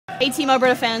Hey Team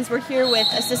Alberta fans, we're here with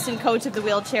assistant coach of the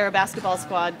wheelchair basketball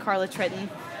squad, Carla Tritten.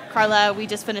 Carla, we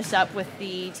just finished up with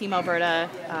the Team Alberta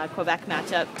Quebec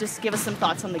matchup. Just give us some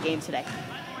thoughts on the game today.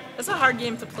 It's a hard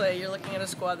game to play. You're looking at a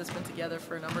squad that's been together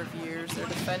for a number of years. They're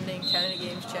defending Canada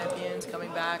Games champions,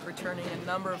 coming back, returning a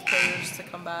number of players to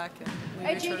come back.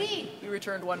 And we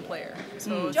returned one player.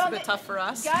 So it's a bit tough for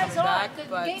us coming back,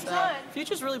 but the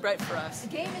future's really bright for us. The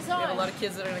game is we on. have a lot of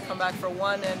kids that are going to come back for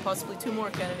one and possibly two more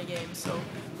Canada Games. So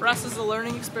for us, it's a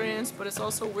learning experience, but it's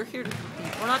also we're here to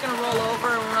compete. We're not going to roll over,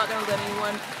 and we're not going to let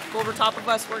anyone go over top of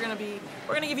us. We're going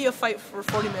to give you a fight for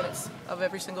 40 minutes of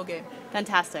every single game.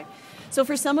 Fantastic. So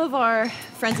for some of our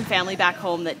friends and family back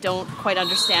home that don't quite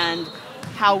understand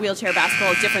how wheelchair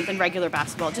basketball is different than regular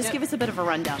basketball, just give us a bit of a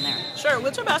rundown there. Sure.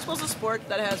 Wheelchair basketball is a sport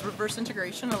that has reverse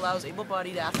integration, allows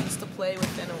able-bodied athletes to play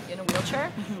in a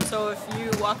wheelchair. So if you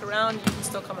walk around, you can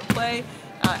still come and play.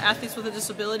 Athletes with a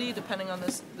disability, depending on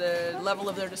the level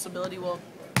of their disability, will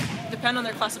depend on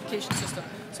their classification system.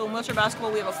 So in wheelchair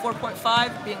basketball, we have a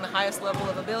 4.5 being the highest level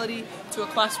of ability to a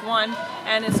class 1,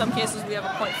 and in some cases we have a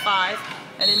 0.5.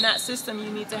 And in that system, you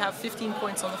need to have 15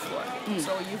 points on the floor.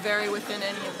 So you vary within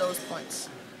any of those points.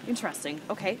 Interesting.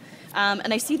 Okay.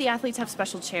 And I see the athletes have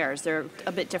special chairs. They're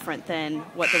a bit different than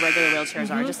what the regular wheelchairs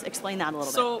are. Just explain that a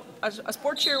little bit. So a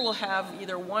sport chair will have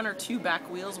either one or two back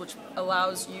wheels, which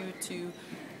allows you to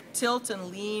tilt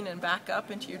and lean and back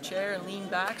up into your chair and lean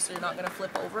back so you're not going to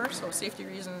flip over, so safety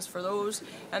reasons for those.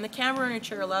 And the camera in your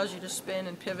chair allows you to spin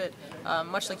and pivot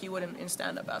much like you would in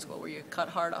stand-up basketball, where you cut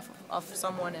hard off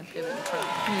someone and pivot and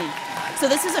turn. So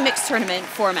this is a mixed tournament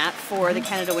format for the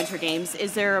Canada Winter Games.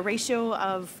 Is there a ratio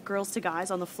of girls to guys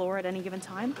on the floor at any given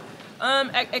time?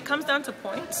 It comes down to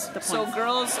points. So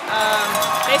girls,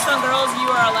 based on girls, you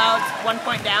are allowed 1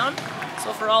 point down.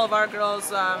 So for all of our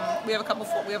girls, we have a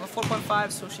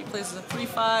 4.5, so she plays as a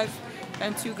 3.5,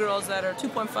 and two girls that are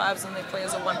 2.5s and they play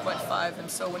as a 1.5. And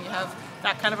so when you have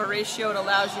that kind of a ratio, it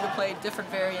allows you to play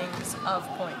different varyings of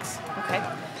points. Okay.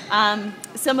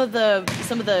 Some of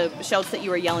the shouts that you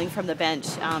were yelling from the bench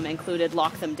included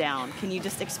 "lock them down." Can you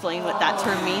just explain what that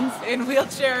term means? In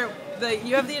wheelchair,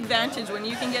 you have the advantage when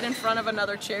you can get in front of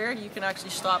another chair. You can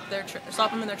actually stop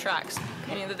them in their tracks,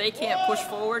 meaning that they can't push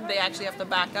forward. They actually have to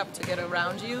back up to get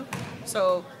around you.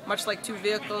 So much like two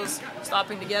vehicles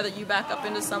stopping together, you back up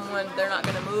into someone, they're not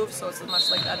going to move. So it's much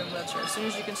like that in wheelchair. As soon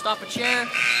as you can stop a chair,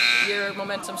 your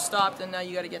momentum stopped, and now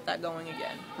you got to get that going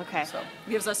again. Okay. So it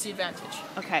gives us the advantage.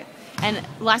 Okay. And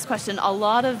last question, a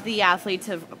lot of the athletes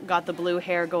have got the blue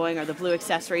hair going or the blue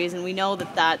accessories, and we know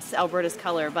that that's Alberta's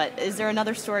color, but is there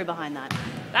another story behind that?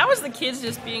 That was the kids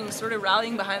just being sort of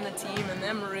rallying behind the team, and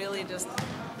them really just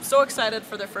so excited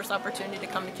for their first opportunity to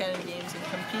come to Canada Games and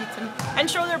compete and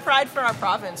show their pride for our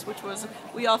province, which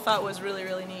we all thought was really,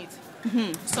 really neat.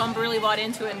 Some really bought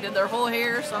into it and did their whole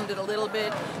hair, some did a little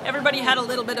bit. Everybody had a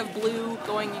little bit of blue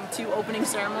going into opening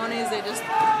ceremonies.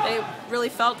 They really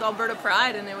felt Alberta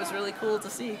pride, and it was really cool to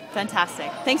see.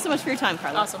 Fantastic. Thanks so much for your time,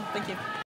 Carla. Awesome. Thank you.